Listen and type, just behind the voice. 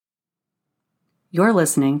You're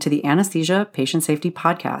listening to the Anesthesia Patient Safety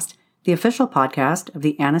Podcast, the official podcast of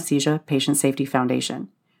the Anesthesia Patient Safety Foundation.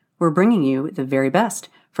 We're bringing you the very best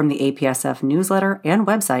from the APSF newsletter and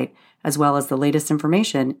website, as well as the latest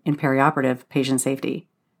information in perioperative patient safety.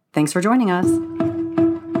 Thanks for joining us.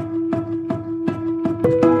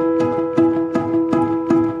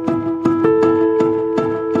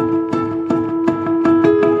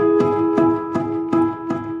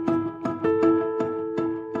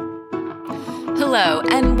 Hello,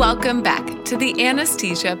 and welcome back to the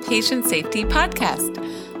Anesthesia Patient Safety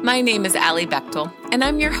Podcast. My name is Allie Bechtel, and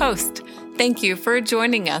I'm your host. Thank you for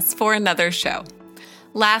joining us for another show.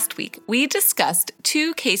 Last week, we discussed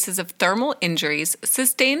 2 cases of thermal injuries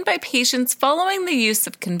sustained by patients following the use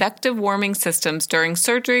of convective warming systems during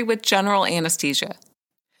surgery with general anesthesia.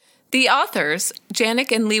 The authors,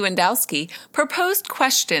 Janik and Lewandowski, proposed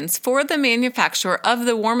questions for the manufacturer of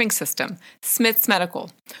the warming system, Smiths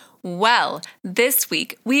Medical. Well, this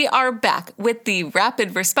week, we are back with the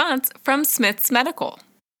rapid response from Smiths Medical.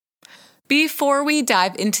 Before we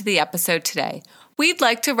dive into the episode today, we'd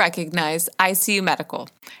like to recognize ICU Medical,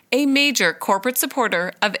 a major corporate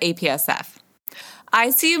supporter of APSF.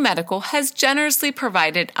 ICU Medical has generously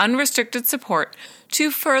provided unrestricted support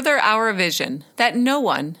to further our vision that no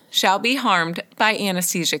one shall be harmed by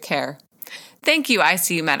anesthesia care. Thank you,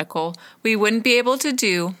 ICU Medical. We wouldn't be able to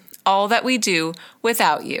do all that we do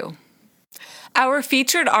without you. Our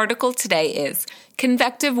featured article today is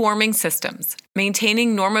Convective Warming Systems,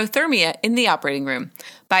 Maintaining Normothermia in the Operating Room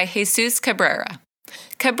by Jesus Cabrera.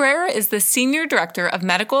 Cabrera is the Senior Director of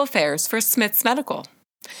Medical Affairs for Smiths Medical.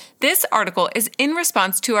 This article is in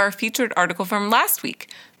response to our featured article from last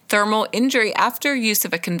week, Thermal Injury After Use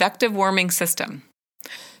of a Convective Warming System.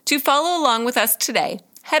 To follow along with us today,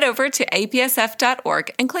 head over to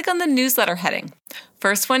apsf.org and click on the newsletter heading.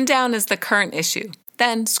 First one down is the current issue.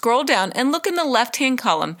 Then scroll down and look in the left-hand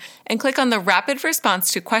column and click on the rapid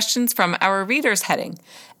response to questions from our readers heading,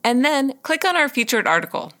 and then click on our featured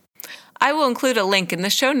article. I will include a link in the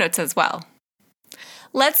show notes as well.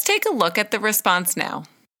 Let's take a look at the response now.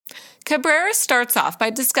 Cabrera starts off by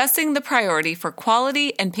discussing the priority for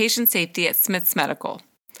quality and patient safety at Smiths Medical.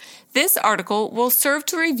 This article will serve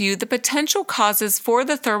to review the potential causes for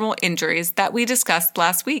the thermal injuries that we discussed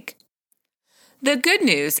last week. The good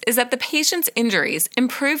news is that the patient's injuries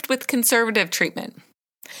improved with conservative treatment.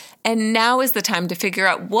 And now is the time to figure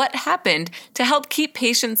out what happened to help keep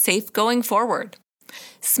patients safe going forward.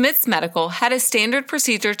 Smiths Medical had a standard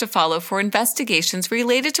procedure to follow for investigations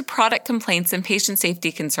related to product complaints and patient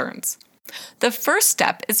safety concerns. The first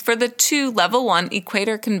step is for the 2 Level 1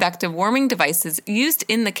 Equator convective warming devices used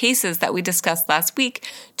in the cases that we discussed last week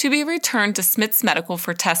to be returned to Smiths Medical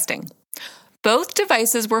for testing. Both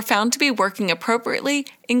devices were found to be working appropriately,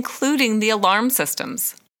 including the alarm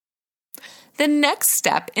systems. The next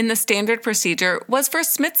step in the standard procedure was for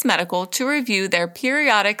Smiths Medical to review their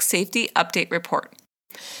periodic safety update report.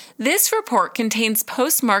 This report contains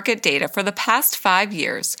post-market data for the past 5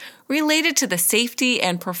 years related to the safety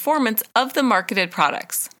and performance of the marketed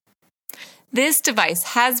products. This device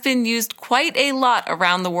has been used quite a lot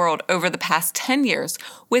around the world over the past 10 years,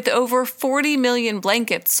 with over 40 million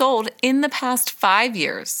blankets sold in the past 5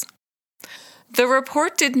 years. The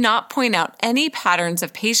report did not point out any patterns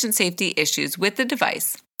of patient safety issues with the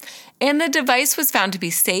device, and the device was found to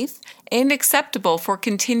be safe and acceptable for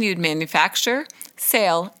continued manufacture,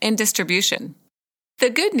 sale, and distribution. The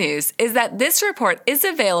good news is that this report is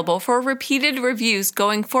available for repeated reviews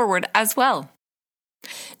going forward as well.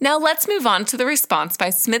 Now let's move on to the response by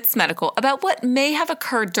Smiths Medical about what may have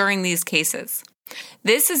occurred during these cases.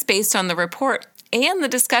 This is based on the report and the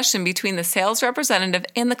discussion between the sales representative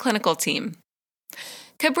and the clinical team.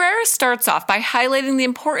 Cabrera starts off by highlighting the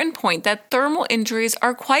important point that thermal injuries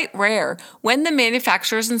are quite rare when the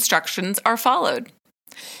manufacturer's instructions are followed.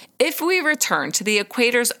 If we return to the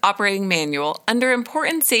Equator's operating manual, under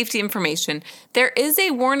important safety information, there is a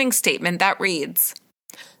warning statement that reads,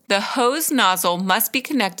 "The hose nozzle must be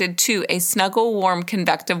connected to a Snuggle Warm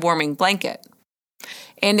convective warming blanket."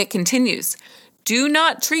 And it continues, "Do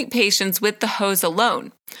not treat patients with the hose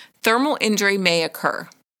alone. Thermal injury may occur."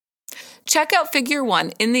 Check out Figure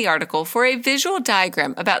 1 in the article for a visual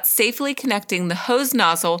diagram about safely connecting the hose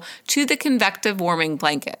nozzle to the convective warming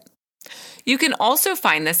blanket. You can also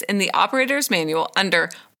find this in the operator's manual under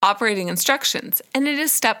Operating Instructions, and it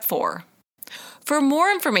is Step 4. For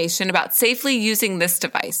more information about safely using this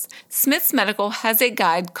device, Smiths Medical has a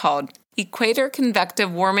guide called Equator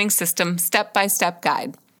Convective Warming System Step-by-Step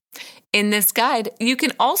Guide. In this guide, you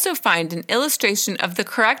can also find an illustration of the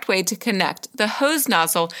correct way to connect the hose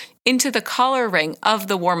nozzle into the collar ring of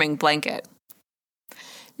the warming blanket.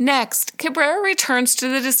 Next, Cabrera returns to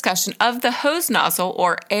the discussion of the hose nozzle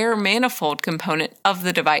or air manifold component of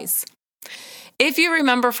the device. If you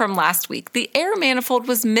remember from last week, the air manifold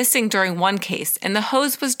was missing during one case and the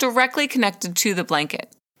hose was directly connected to the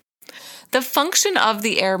blanket. The function of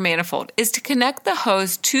the air manifold is to connect the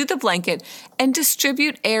hose to the blanket and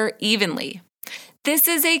distribute air evenly. This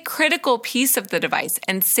is a critical piece of the device,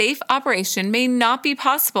 and safe operation may not be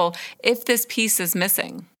possible if this piece is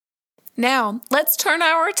missing. Now, let's turn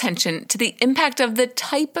our attention to the impact of the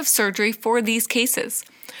type of surgery for these cases.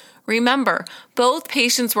 Remember, both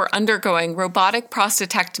patients were undergoing robotic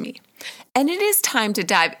prostatectomy, and it is time to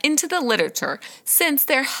dive into the literature since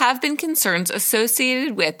there have been concerns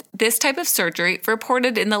associated with this type of surgery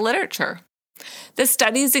reported in the literature. The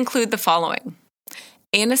studies include the following: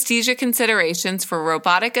 Anesthesia Considerations for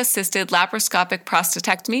Robotic-Assisted Laparoscopic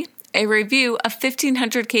Prostatectomy, a review of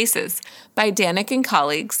 1,500 cases by Danek and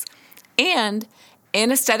colleagues, and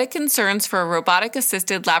Anesthetic Concerns for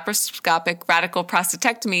Robotic-Assisted Laparoscopic Radical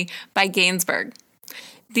Prostatectomy by Gainsberg.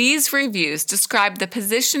 These reviews describe the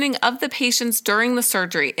positioning of the patients during the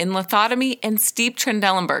surgery in lithotomy and steep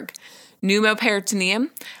Trendelenburg,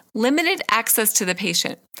 pneumoperitoneum, limited access to the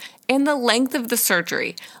patient, and the length of the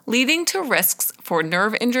surgery, leading to risks for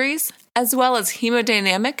nerve injuries, as well as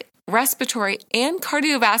hemodynamic, respiratory, and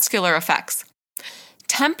cardiovascular effects.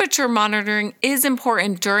 Temperature monitoring is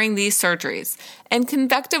important during these surgeries, and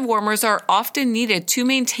convective warmers are often needed to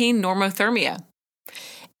maintain normothermia.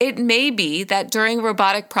 It may be that during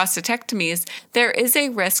robotic prostatectomies, there is a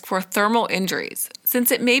risk for thermal injuries,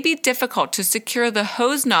 since it may be difficult to secure the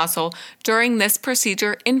hose nozzle during this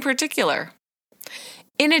procedure in particular.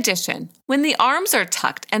 In addition, when the arms are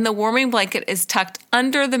tucked and the warming blanket is tucked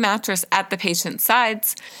under the mattress at the patient's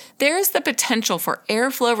sides, there is the potential for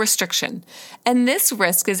airflow restriction, and this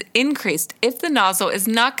risk is increased if the nozzle is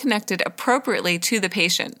not connected appropriately to the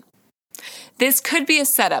patient. This could be a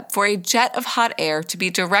setup for a jet of hot air to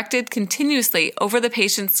be directed continuously over the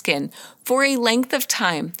patient's skin for a length of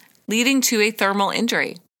time, leading to a thermal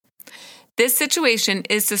injury. This situation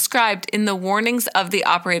is described in the warnings of the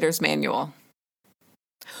operator's manual.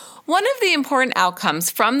 One of the important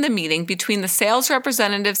outcomes from the meeting between the sales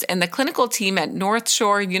representatives and the clinical team at North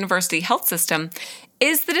Shore University Health System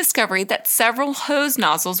is the discovery that several hose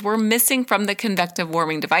nozzles were missing from the convective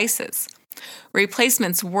warming devices.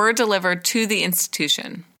 Replacements were delivered to the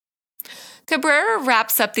institution. Cabrera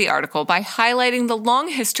wraps up the article by highlighting the long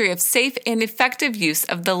history of safe and effective use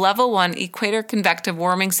of the Level 1 equator convective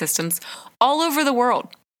warming systems all over the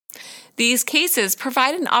world. These cases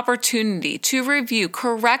provide an opportunity to review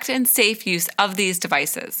correct and safe use of these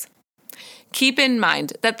devices. Keep in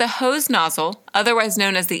mind that the hose nozzle, otherwise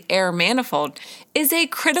known as the air manifold, is a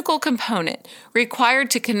critical component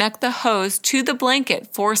required to connect the hose to the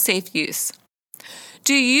blanket for safe use.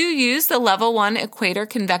 Do you use the Level 1 equator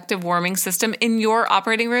convective warming system in your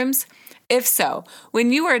operating rooms? If so,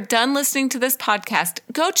 when you are done listening to this podcast,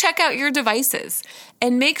 go check out your devices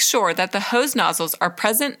and make sure that the hose nozzles are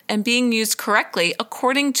present and being used correctly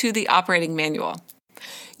according to the operating manual.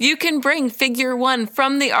 You can bring Figure 1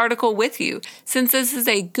 from the article with you, since this is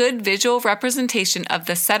a good visual representation of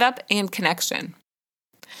the setup and connection.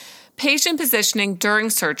 Patient positioning during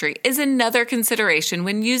surgery is another consideration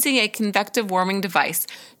when using a convective warming device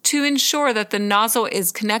to ensure that the nozzle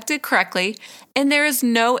is connected correctly and there is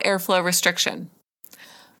no airflow restriction.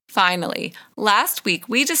 Finally, last week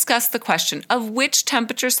we discussed the question of which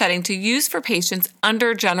temperature setting to use for patients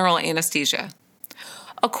under general anesthesia.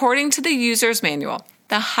 According to the user's manual,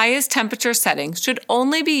 the highest temperature setting should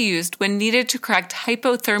only be used when needed to correct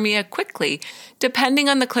hypothermia quickly, depending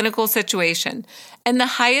on the clinical situation, and the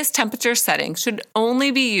highest temperature setting should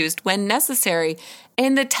only be used when necessary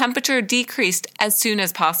and the temperature decreased as soon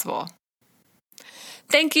as possible.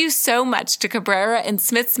 Thank you so much to Cabrera and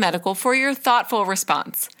Smiths Medical for your thoughtful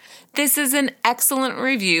response. This is an excellent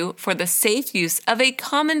review for the safe use of a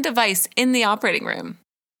common device in the operating room.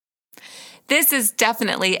 This is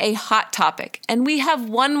definitely a hot topic, and we have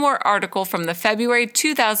one more article from the February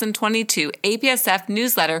 2022 APSF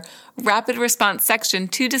newsletter Rapid Response section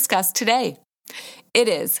to discuss today. It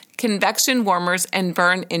is Convection Warmers and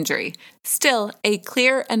Burn Injury, Still a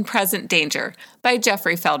Clear and Present Danger by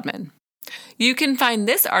Jeffrey Feldman. You can find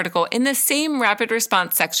this article in the same Rapid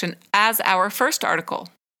Response section as our first article.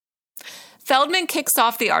 Feldman kicks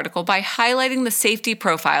off the article by highlighting the safety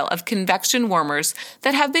profile of convection warmers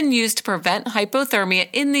that have been used to prevent hypothermia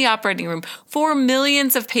in the operating room for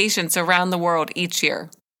millions of patients around the world each year.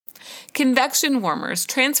 Convection warmers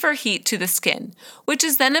transfer heat to the skin, which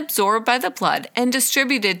is then absorbed by the blood and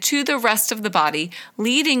distributed to the rest of the body,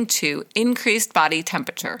 leading to increased body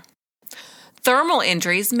temperature. Thermal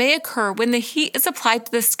injuries may occur when the heat is applied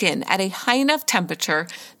to the skin at a high enough temperature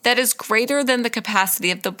that is greater than the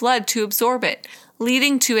capacity of the blood to absorb it,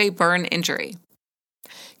 leading to a burn injury.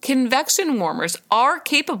 Convection warmers are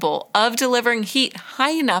capable of delivering heat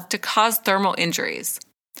high enough to cause thermal injuries,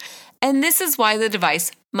 and this is why the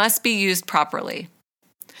device must be used properly.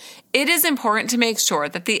 It is important to make sure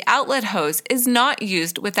that the outlet hose is not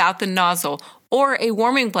used without the nozzle or a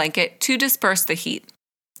warming blanket to disperse the heat.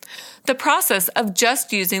 The process of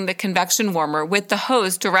just using the convection warmer with the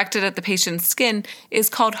hose directed at the patient's skin is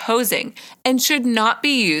called hosing and should not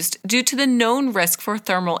be used due to the known risk for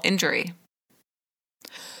thermal injury.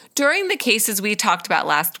 During the cases we talked about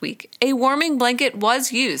last week, a warming blanket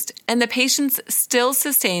was used and the patients still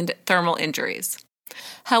sustained thermal injuries.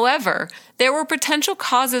 However, there were potential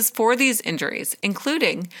causes for these injuries,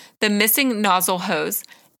 including the missing nozzle hose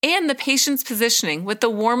and the patient's positioning with the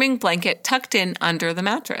warming blanket tucked in under the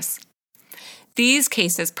mattress. These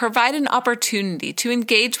cases provide an opportunity to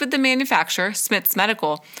engage with the manufacturer, Smiths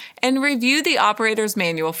Medical, and review the operator's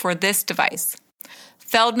manual for this device.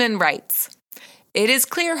 Feldman writes, "It is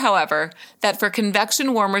clear, however, that for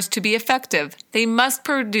convection warmers to be effective, they must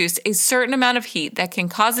produce a certain amount of heat that can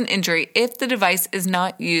cause an injury if the device is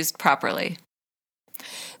not used properly."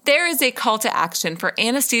 There is a call to action for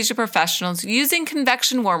anesthesia professionals using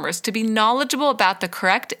convection warmers to be knowledgeable about the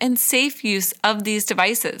correct and safe use of these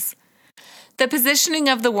devices. The positioning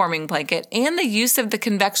of the warming blanket and the use of the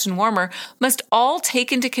convection warmer must all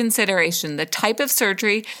take into consideration the type of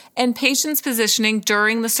surgery and patient's positioning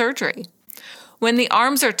during the surgery. When the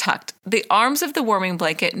arms are tucked, the arms of the warming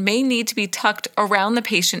blanket may need to be tucked around the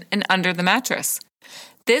patient and under the mattress.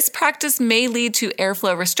 This practice may lead to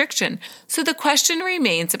airflow restriction, so the question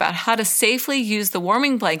remains about how to safely use the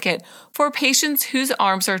warming blanket for patients whose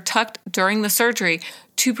arms are tucked during the surgery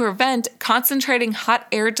to prevent concentrating hot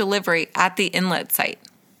air delivery at the inlet site.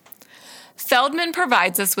 Feldman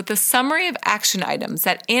provides us with a summary of action items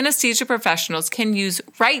that anesthesia professionals can use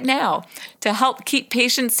right now to help keep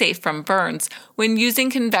patients safe from burns when using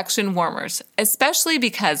convection warmers, especially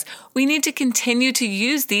because we need to continue to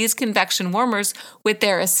use these convection warmers with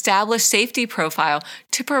their established safety profile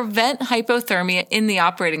to prevent hypothermia in the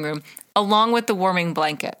operating room, along with the warming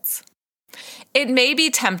blankets. It may be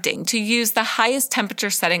tempting to use the highest temperature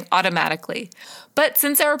setting automatically, but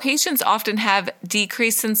since our patients often have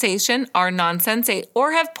decreased sensation, are non-sensate,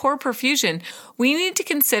 or have poor perfusion, we need to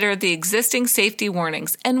consider the existing safety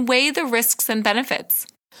warnings and weigh the risks and benefits.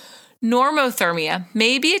 Normothermia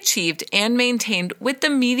may be achieved and maintained with the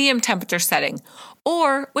medium temperature setting,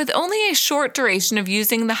 or with only a short duration of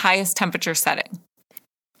using the highest temperature setting.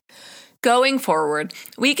 Going forward,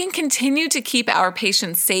 we can continue to keep our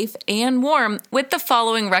patients safe and warm with the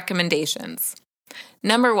following recommendations.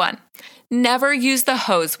 Number 1, never use the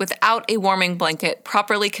hose without a warming blanket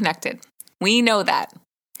properly connected. We know that.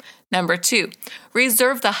 Number 2,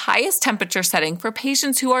 reserve the highest temperature setting for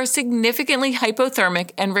patients who are significantly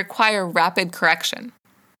hypothermic and require rapid correction.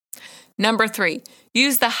 Number 3,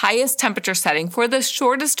 use the highest temperature setting for the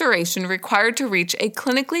shortest duration required to reach a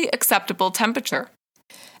clinically acceptable temperature.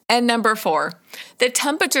 And number 4, the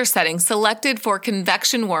temperature setting selected for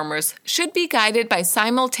convection warmers should be guided by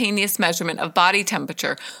simultaneous measurement of body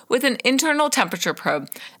temperature with an internal temperature probe,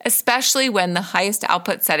 especially when the highest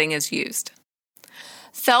output setting is used.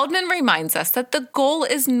 Feldman reminds us that the goal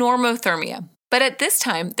is normothermia, but at this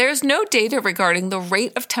time, there is no data regarding the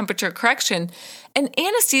rate of temperature correction, and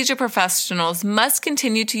anesthesia professionals must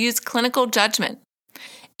continue to use clinical judgment.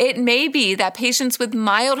 It may be that patients with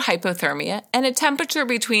mild hypothermia and a temperature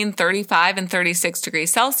between 35 and 36 degrees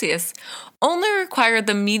Celsius only require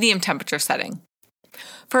the medium temperature setting.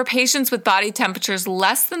 For patients with body temperatures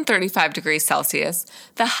less than 35 degrees Celsius,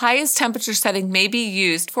 the highest temperature setting may be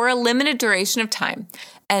used for a limited duration of time,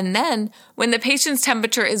 and then, when the patient's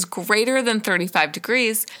temperature is greater than 35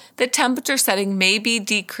 degrees, the temperature setting may be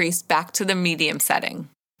decreased back to the medium setting.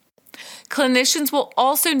 Clinicians will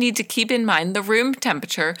also need to keep in mind the room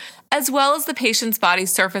temperature as well as the patient's body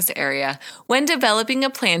surface area when developing a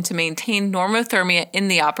plan to maintain normothermia in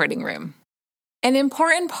the operating room. An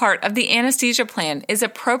important part of the anesthesia plan is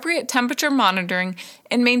appropriate temperature monitoring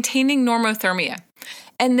and maintaining normothermia,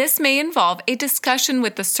 and this may involve a discussion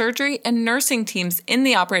with the surgery and nursing teams in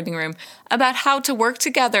the operating room about how to work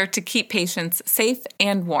together to keep patients safe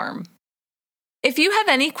and warm. If you have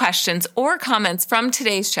any questions or comments from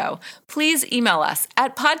today's show, please email us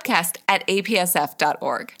at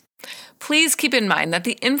podcast@apsf.org. Please keep in mind that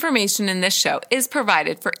the information in this show is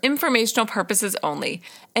provided for informational purposes only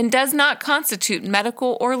and does not constitute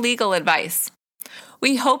medical or legal advice.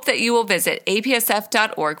 We hope that you will visit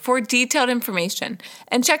apsf.org for detailed information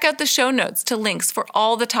and check out the show notes to links for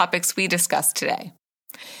all the topics we discussed today.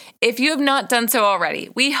 If you have not done so already,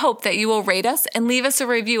 we hope that you will rate us and leave us a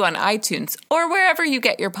review on iTunes or wherever you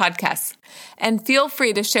get your podcasts. And feel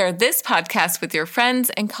free to share this podcast with your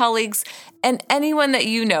friends and colleagues and anyone that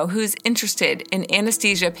you know who's interested in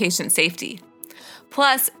anesthesia patient safety.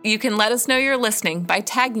 Plus, you can let us know you're listening by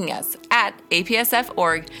tagging us at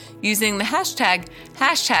APSF.org using the hashtag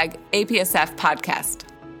APSFpodcast.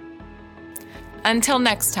 Until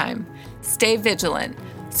next time, stay vigilant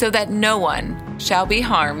so that no one shall be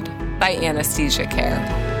harmed by anesthesia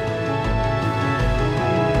care.